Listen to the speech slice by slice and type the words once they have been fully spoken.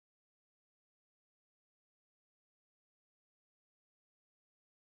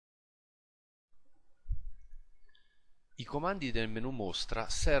I comandi del menu Mostra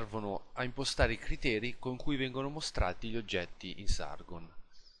servono a impostare i criteri con cui vengono mostrati gli oggetti in Sargon.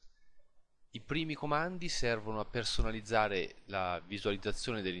 I primi comandi servono a personalizzare la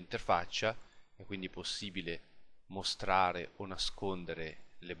visualizzazione dell'interfaccia, è quindi possibile mostrare o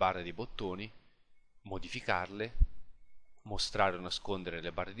nascondere le barre dei bottoni, modificarle, mostrare o nascondere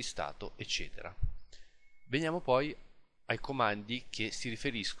le barre di stato, eccetera. Veniamo poi ai comandi che si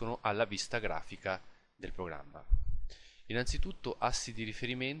riferiscono alla vista grafica del programma. Innanzitutto assi di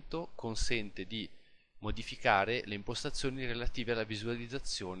riferimento consente di modificare le impostazioni relative alla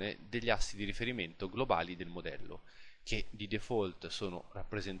visualizzazione degli assi di riferimento globali del modello, che di default sono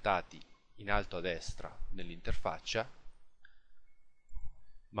rappresentati in alto a destra nell'interfaccia,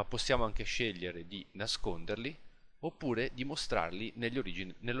 ma possiamo anche scegliere di nasconderli oppure di mostrarli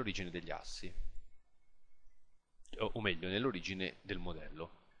nell'origine degli assi, o meglio nell'origine del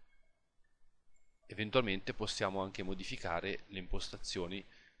modello. Eventualmente possiamo anche modificare le impostazioni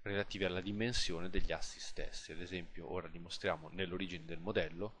relative alla dimensione degli assi stessi. Ad esempio ora li mostriamo nell'origine del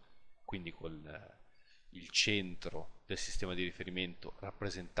modello, quindi con il centro del sistema di riferimento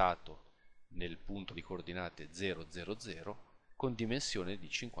rappresentato nel punto di coordinate 000 con dimensione di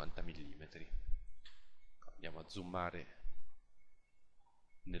 50 mm. Andiamo a zoomare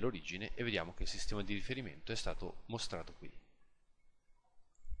nell'origine e vediamo che il sistema di riferimento è stato mostrato qui.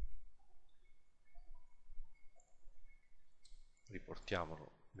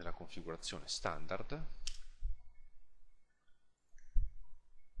 Riportiamolo nella configurazione standard.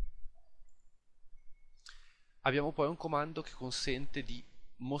 Abbiamo poi un comando che consente di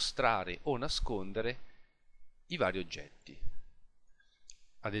mostrare o nascondere i vari oggetti.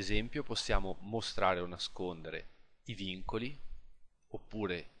 Ad esempio possiamo mostrare o nascondere i vincoli,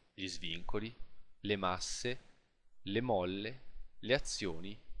 oppure gli svincoli, le masse, le molle, le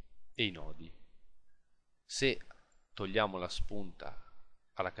azioni e i nodi. Se togliamo la spunta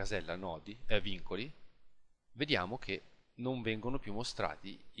alla casella vincoli, vediamo che non vengono più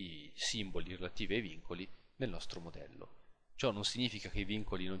mostrati i simboli relativi ai vincoli nel nostro modello. Ciò non significa che i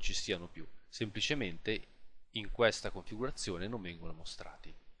vincoli non ci siano più, semplicemente in questa configurazione non vengono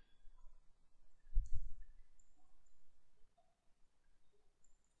mostrati.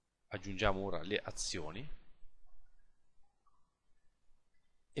 Aggiungiamo ora le azioni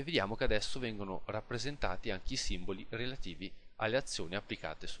e vediamo che adesso vengono rappresentati anche i simboli relativi alle azioni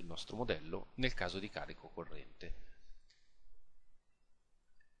applicate sul nostro modello nel caso di carico corrente.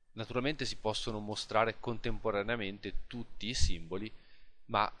 Naturalmente si possono mostrare contemporaneamente tutti i simboli,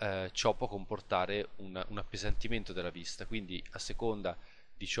 ma ciò può comportare un appesantimento della vista, quindi a seconda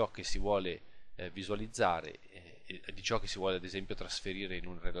di ciò che si vuole visualizzare e di ciò che si vuole ad esempio trasferire in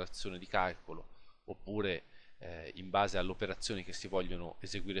una relazione di calcolo oppure in base alle operazioni che si vogliono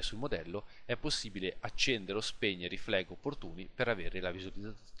eseguire sul modello, è possibile accendere o spegnere i flag opportuni per avere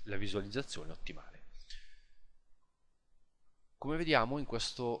la visualizzazione ottimale. Come vediamo in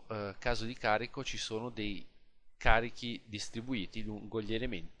questo caso di carico ci sono dei carichi distribuiti lungo gli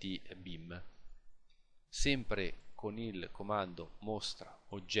elementi BIM. Sempre con il comando mostra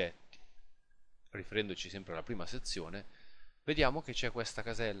oggetti, riferendoci sempre alla prima sezione, vediamo che c'è questa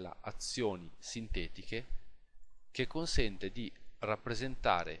casella azioni sintetiche che consente di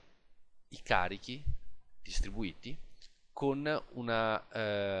rappresentare i carichi distribuiti con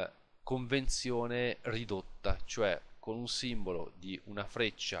una convenzione ridotta, cioè con un simbolo di una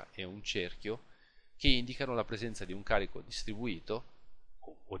freccia e un cerchio che indicano la presenza di un carico distribuito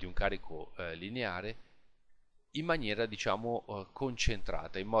o di un carico lineare in maniera diciamo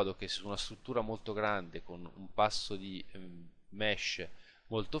concentrata, in modo che su una struttura molto grande con un passo di mesh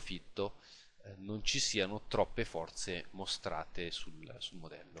molto fitto non ci siano troppe forze mostrate sul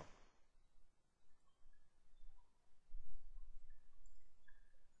modello.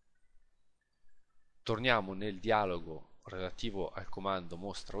 Torniamo nel dialogo relativo al comando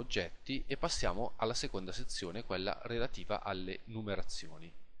mostra oggetti e passiamo alla seconda sezione, quella relativa alle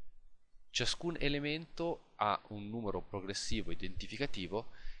numerazioni. Ciascun elemento ha un numero progressivo identificativo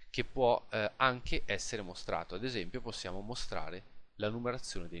che può anche essere mostrato. Ad esempio possiamo mostrare la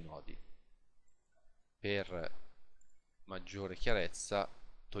numerazione dei nodi. Per maggiore chiarezza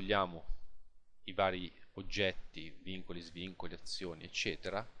togliamo i vari oggetti, vincoli, svincoli, azioni,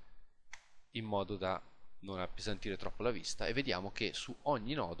 eccetera, in modo da non appesantire troppo la vista, e vediamo che su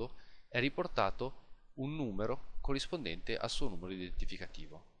ogni nodo è riportato un numero corrispondente al suo numero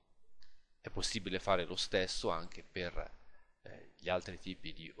identificativo. È possibile fare lo stesso anche per gli altri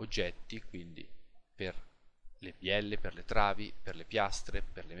tipi di oggetti, quindi per le bielle, per le travi, per le piastre,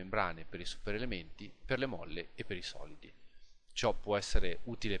 per le membrane, per i superelementi, per le molle e per i solidi. Ciò può essere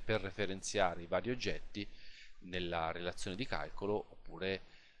utile per referenziare i vari oggetti, nella relazione di calcolo, oppure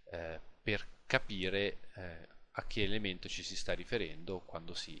per capire a che elemento ci si sta riferendo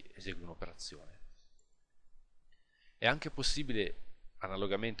quando si esegue un'operazione. È anche possibile,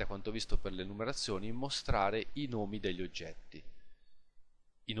 analogamente a quanto visto per le numerazioni, mostrare i nomi degli oggetti.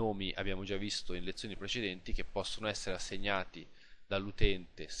 I nomi abbiamo già visto in lezioni precedenti che possono essere assegnati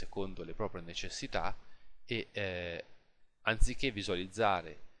dall'utente secondo le proprie necessità e anziché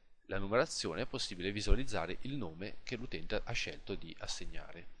visualizzare la numerazione è possibile visualizzare il nome che l'utente ha scelto di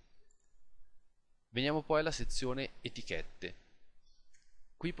assegnare. Veniamo poi alla sezione etichette.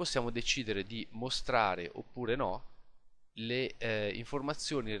 Qui possiamo decidere di mostrare oppure no le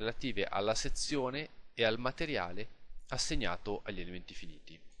informazioni relative alla sezione e al materiale assegnato agli elementi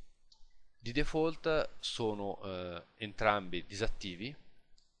finiti. Di default sono entrambi disattivi,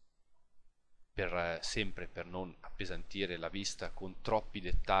 sempre per non appesantire la vista con troppi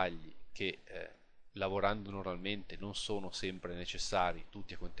dettagli che lavorando normalmente non sono sempre necessari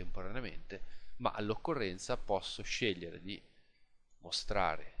tutti contemporaneamente, ma all'occorrenza posso scegliere di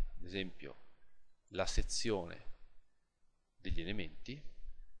mostrare ad esempio la sezione degli elementi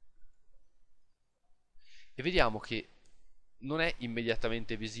e vediamo che non è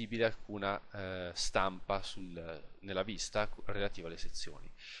immediatamente visibile alcuna stampa nella vista relativa alle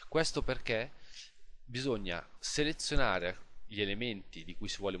sezioni. Questo perché bisogna selezionare gli elementi di cui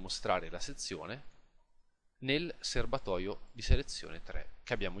si vuole mostrare la sezione nel serbatoio di selezione 3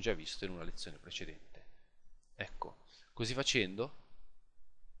 che abbiamo già visto in una lezione precedente. Ecco, così facendo,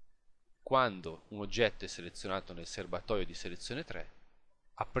 quando un oggetto è selezionato nel serbatoio di selezione 3,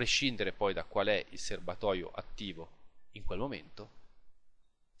 a prescindere poi da qual è il serbatoio attivo in quel momento,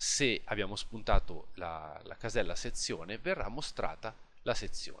 se abbiamo spuntato la casella sezione verrà mostrata la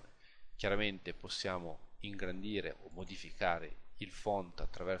sezione. Chiaramente possiamo ingrandire o modificare il font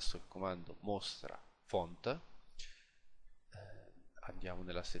attraverso il comando Mostra font. Andiamo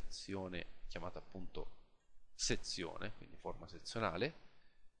nella sezione chiamata appunto sezione, quindi forma sezionale.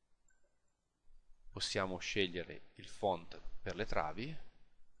 Possiamo scegliere il font per le travi,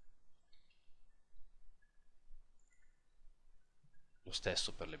 lo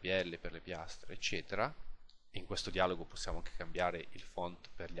stesso per le bielle, per le piastre, eccetera. E in questo dialogo possiamo anche cambiare il font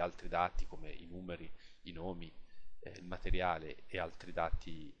per gli altri dati come i numeri, i nomi, il materiale e altri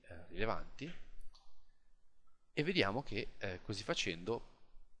dati rilevanti. E vediamo che così facendo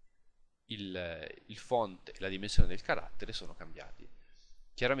il font e la dimensione del carattere sono cambiati.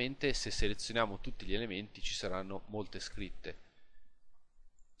 Chiaramente se selezioniamo tutti gli elementi ci saranno molte scritte.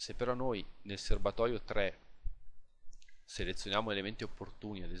 Se però noi nel serbatoio 3 selezioniamo elementi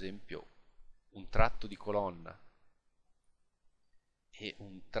opportuni, ad esempio un tratto di colonna e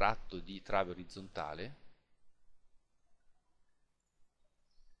un tratto di trave orizzontale,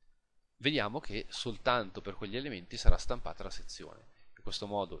 vediamo che soltanto per quegli elementi sarà stampata la sezione. In questo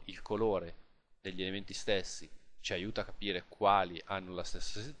modo il colore degli elementi stessi ci aiuta a capire quali hanno la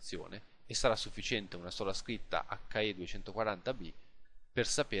stessa sezione e sarà sufficiente una sola scritta HE240B per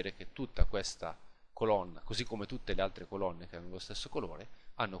sapere che tutta questa colonna, così come tutte le altre colonne che hanno lo stesso colore,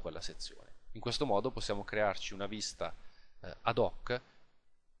 hanno quella sezione. In questo modo possiamo crearci una vista ad hoc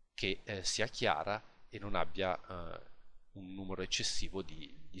che sia chiara e non abbia un numero eccessivo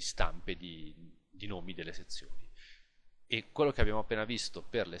di stampe di nomi delle sezioni. E quello che abbiamo appena visto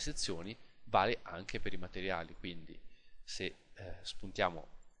per le sezioni vale anche per i materiali, quindi se spuntiamo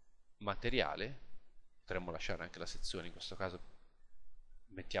materiale, potremmo lasciare anche la sezione, in questo caso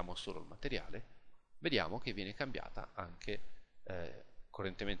mettiamo solo il materiale, vediamo che viene cambiata anche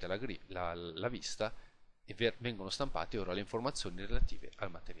correntemente la vista e vengono stampate ora le informazioni relative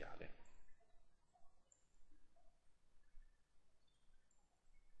al materiale.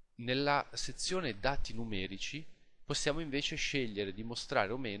 Nella sezione dati numerici possiamo invece scegliere di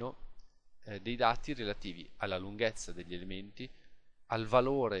mostrare o meno dei dati relativi alla lunghezza degli elementi, al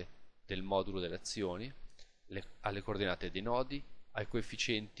valore del modulo delle azioni, alle coordinate dei nodi, ai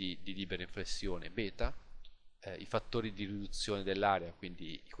coefficienti di libera inflessione beta, i fattori di riduzione dell'area,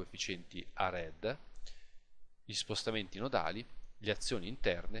 quindi i coefficienti ARED, gli spostamenti nodali, le azioni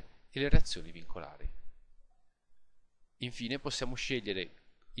interne e le reazioni vincolari. Infine possiamo scegliere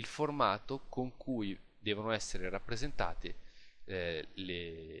il formato con cui devono essere rappresentate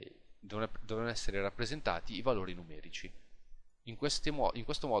devono essere rappresentati i valori numerici. In questo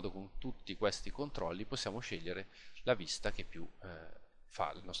modo, con tutti questi controlli, possiamo scegliere la vista che più fa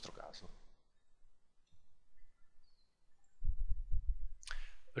al nostro caso.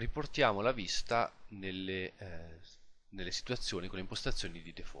 Riportiamo la vista nelle situazioni con le impostazioni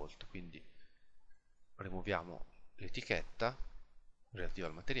di default, quindi rimuoviamo l'etichetta relativa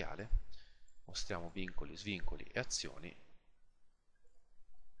al materiale mostriamo vincoli, svincoli e azioni,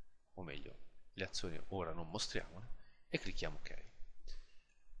 o meglio, le azioni ora non mostriamole, e clicchiamo ok.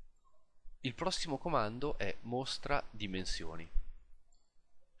 Il prossimo comando è mostra dimensioni.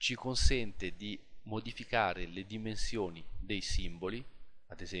 Ci consente di modificare le dimensioni dei simboli,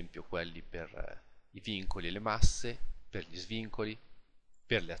 ad esempio quelli per i vincoli e le masse, per gli svincoli,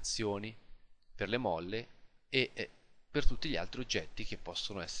 per le azioni, per le molle e per tutti gli altri oggetti che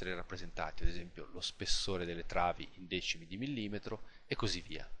possono essere rappresentati, ad esempio lo spessore delle travi in decimi di millimetro e così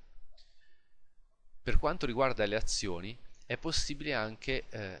via. Per quanto riguarda le azioni, è possibile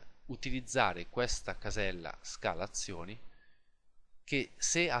anche utilizzare questa casella scala azioni che,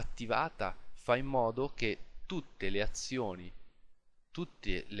 se attivata, fa in modo che tutte le azioni,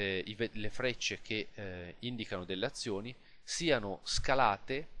 tutte le frecce che indicano delle azioni siano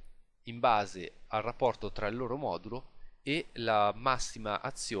scalate in base al rapporto tra il loro modulo e la massima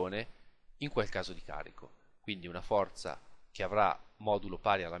azione in quel caso di carico. Quindi una forza che avrà modulo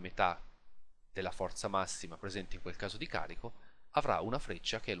pari alla metà della forza massima presente in quel caso di carico avrà una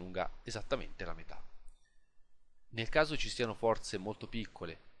freccia che è lunga esattamente la metà. Nel caso ci siano forze molto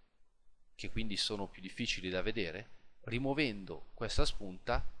piccole, che quindi sono più difficili da vedere, rimuovendo questa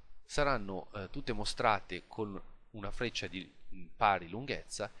spunta saranno tutte mostrate con una freccia di pari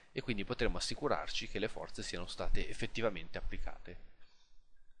lunghezza e quindi potremo assicurarci che le forze siano state effettivamente applicate.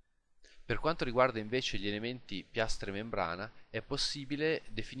 Per quanto riguarda invece gli elementi piastre membrana, è possibile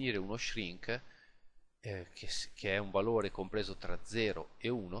definire uno shrink che è un valore compreso tra 0 e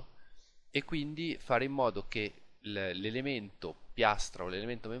 1 e quindi fare in modo che l'elemento piastra o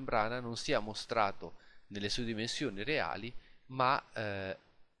l'elemento membrana non sia mostrato nelle sue dimensioni reali ma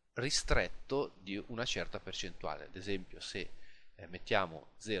ristretto di una certa percentuale. Ad esempio, se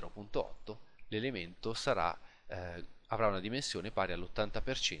mettiamo 0.8, l'elemento avrà una dimensione pari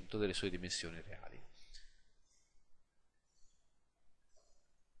all'80% delle sue dimensioni reali.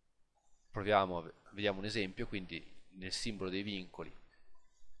 Vediamo un esempio. Quindi nel simbolo dei vincoli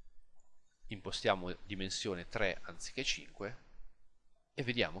impostiamo dimensione 3 anziché 5 e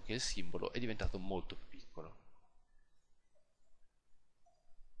vediamo che il simbolo è diventato molto più piccolo.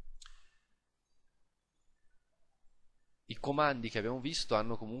 I comandi che abbiamo visto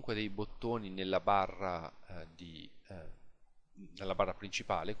hanno comunque dei bottoni nella barra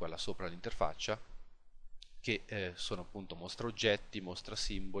principale, quella sopra l'interfaccia, che sono appunto mostra oggetti, mostra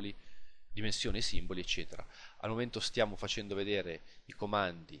simboli, dimensione simboli, eccetera. Al momento stiamo facendo vedere i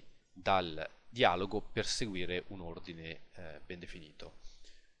comandi dal dialogo per seguire un ordine ben definito.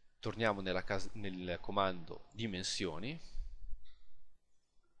 Torniamo nel comando dimensioni,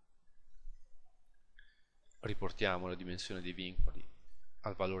 riportiamo la dimensione dei vincoli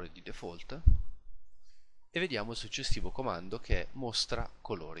al valore di default e vediamo il successivo comando che è mostra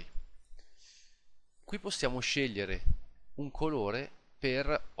colori. Qui possiamo scegliere un colore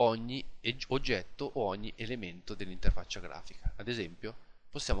per ogni oggetto o ogni elemento dell'interfaccia grafica. Ad esempio,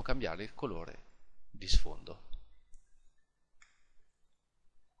 possiamo cambiare il colore di sfondo.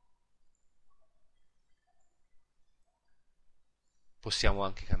 Possiamo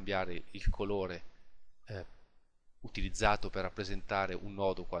anche cambiare il colore utilizzato per rappresentare un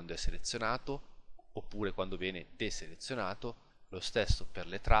nodo quando è selezionato oppure quando viene deselezionato, lo stesso per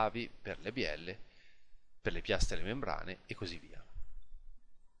le travi, per le bielle, per le piastre e le membrane e così via.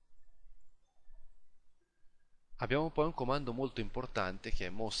 Abbiamo poi un comando molto importante che è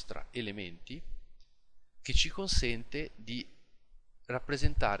mostra elementi, che ci consente di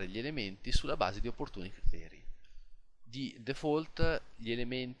rappresentare gli elementi sulla base di opportuni criteri. Di default gli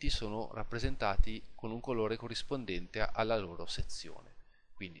elementi sono rappresentati con un colore corrispondente alla loro sezione,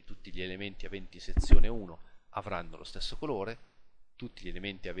 quindi tutti gli elementi aventi sezione 1 avranno lo stesso colore, tutti gli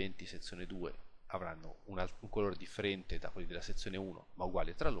elementi aventi sezione 2 avranno un colore differente da quelli della sezione 1 ma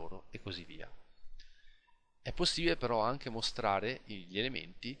uguale tra loro e così via. È possibile però anche mostrare gli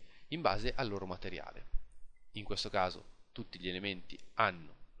elementi in base al loro materiale. In questo caso tutti gli elementi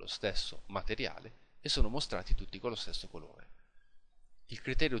hanno lo stesso materiale e sono mostrati tutti con lo stesso colore. Il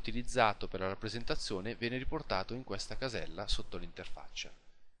criterio utilizzato per la rappresentazione viene riportato in questa casella sotto l'interfaccia,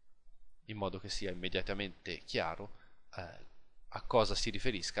 in modo che sia immediatamente chiaro a cosa si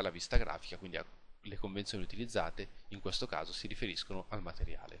riferisca la vista grafica, quindi le convenzioni utilizzate in questo caso si riferiscono al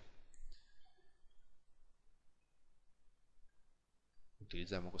materiale.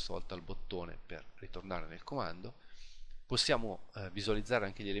 Utilizziamo questa volta il bottone per ritornare nel comando. Possiamo visualizzare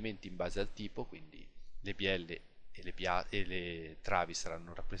anche gli elementi in base al tipo, quindi le bielle e le travi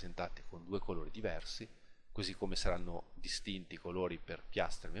saranno rappresentate con due colori diversi, così come saranno distinti i colori per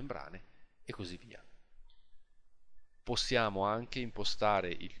piastre e membrane e così via. Possiamo anche impostare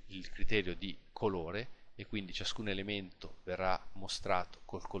il criterio di colore e quindi ciascun elemento verrà mostrato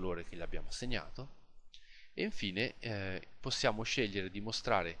col colore che gli abbiamo assegnato. E infine possiamo scegliere di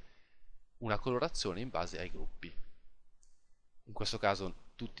mostrare una colorazione in base ai gruppi. In questo caso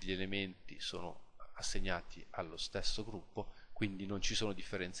tutti gli elementi sono assegnati allo stesso gruppo, quindi non ci sono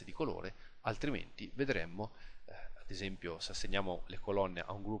differenze di colore, altrimenti vedremmo, ad esempio, se assegniamo le colonne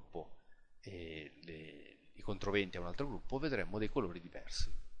a un gruppo e i controventi a un altro gruppo, vedremmo dei colori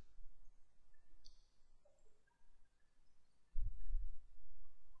diversi.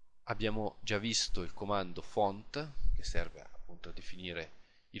 Abbiamo già visto il comando font, che serve appunto a definire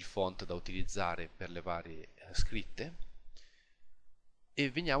il font da utilizzare per le varie scritte, e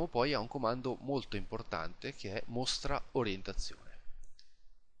veniamo poi a un comando molto importante che è mostra orientazione.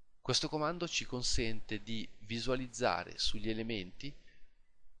 Questo comando ci consente di visualizzare sugli elementi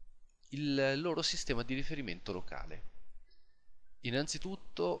il loro sistema di riferimento locale.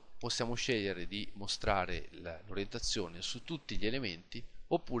 Innanzitutto possiamo scegliere di mostrare l'orientazione su tutti gli elementi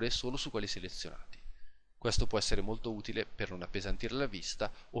oppure solo su quelli selezionati. Questo può essere molto utile per non appesantire la vista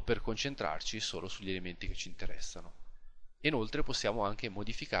o per concentrarci solo sugli elementi che ci interessano. Inoltre possiamo anche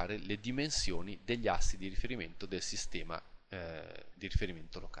modificare le dimensioni degli assi di riferimento del sistema di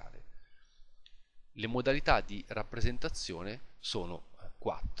riferimento locale. Le modalità di rappresentazione sono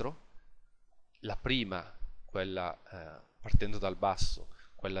 4. La prima, quella partendo dal basso,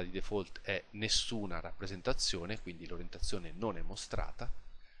 quella di default, è nessuna rappresentazione, quindi l'orientazione non è mostrata.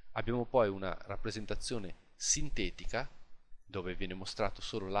 Abbiamo poi una rappresentazione sintetica, dove viene mostrato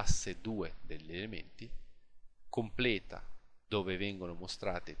solo l'asse 2 degli elementi, completa, dove vengono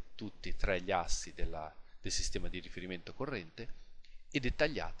mostrati tutti e tre gli assi del sistema di riferimento corrente, e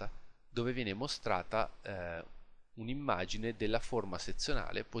dettagliata, dove viene mostrata un'immagine della forma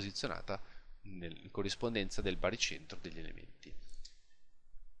sezionale posizionata in corrispondenza del baricentro degli elementi.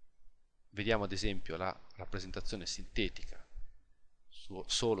 Vediamo ad esempio la rappresentazione sintetica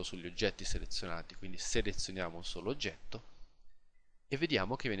solo sugli oggetti selezionati, quindi selezioniamo un solo oggetto e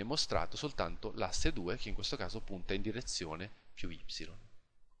vediamo che viene mostrato soltanto l'asse 2, che in questo caso punta in direzione più y.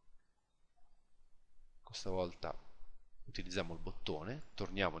 Questa volta utilizziamo il bottone,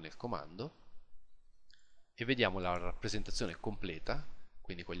 torniamo nel comando e vediamo la rappresentazione completa,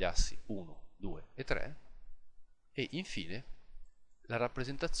 quindi con gli assi 1, 2 e 3, e infine la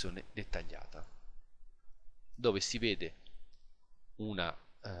rappresentazione dettagliata, dove si vede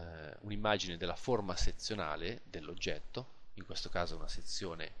un'immagine della forma sezionale dell'oggetto, in questo caso una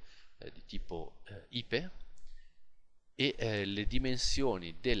sezione di tipo ipe, e le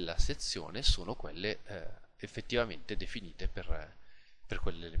dimensioni della sezione sono quelle effettivamente definite per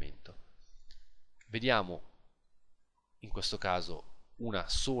quell'elemento. Vediamo in questo caso una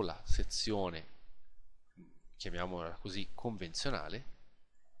sola sezione, chiamiamola così, convenzionale,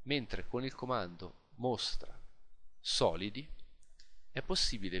 mentre con il comando mostra solidi è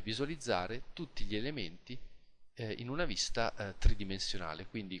possibile visualizzare tutti gli elementi in una vista tridimensionale,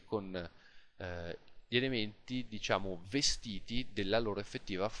 quindi con gli elementi, diciamo, vestiti della loro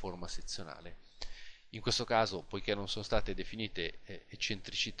effettiva forma sezionale. In questo caso, poiché non sono state definite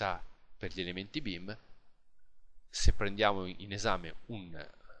eccentricità per gli elementi BIM, se prendiamo in esame un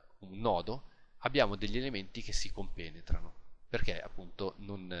nodo, abbiamo degli elementi che si compenetrano, perché appunto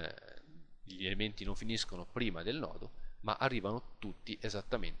gli elementi non finiscono prima del nodo, ma arrivano tutti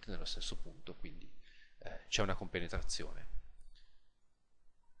esattamente nello stesso punto, quindi c'è una compenetrazione.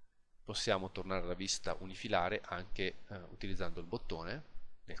 Possiamo tornare alla vista unifilare anche utilizzando il bottone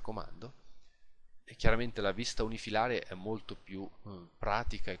nel comando, e chiaramente la vista unifilare è molto più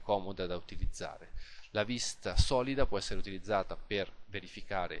pratica e comoda da utilizzare. La vista solida può essere utilizzata per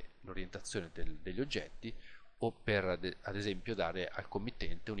verificare l'orientazione degli oggetti o per ad esempio dare al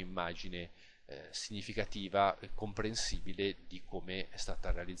committente un'immagine significativa e comprensibile di come è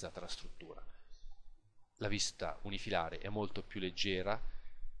stata realizzata la struttura. La vista unifilare è molto più leggera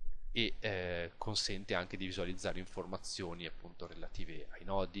e consente anche di visualizzare informazioni appunto relative ai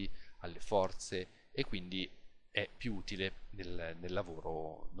nodi, alle forze, e quindi è più utile nel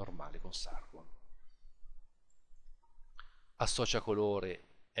lavoro normale con Sargon. Associa colore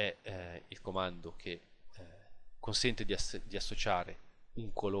è il comando che consente di associare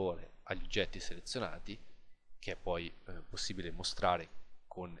un colore agli oggetti selezionati, che è poi possibile mostrare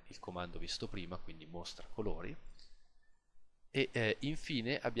con il comando visto prima, quindi mostra colori. E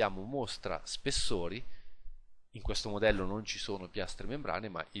infine abbiamo mostra spessori. In questo modello non ci sono piastre membrane,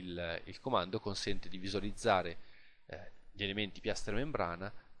 ma il comando consente di visualizzare gli elementi piastra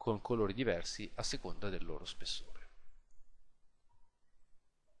membrana con colori diversi a seconda del loro spessore.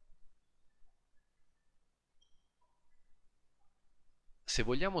 Se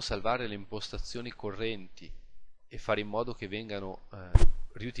vogliamo salvare le impostazioni correnti e fare in modo che vengano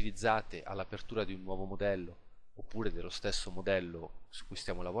riutilizzate all'apertura di un nuovo modello oppure dello stesso modello su cui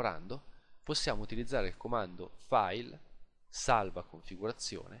stiamo lavorando, possiamo utilizzare il comando file salva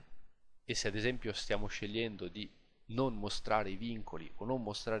configurazione, e se ad esempio stiamo scegliendo di non mostrare i vincoli o non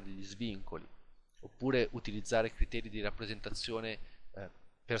mostrare gli svincoli, oppure utilizzare criteri di rappresentazione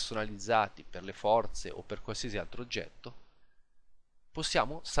personalizzati per le forze o per qualsiasi altro oggetto,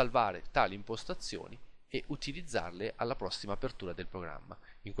 possiamo salvare tali impostazioni e utilizzarle alla prossima apertura del programma.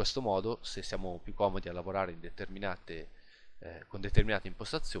 In questo modo, se siamo più comodi a lavorare con determinate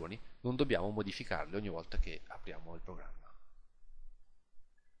impostazioni, non dobbiamo modificarle ogni volta che apriamo il programma.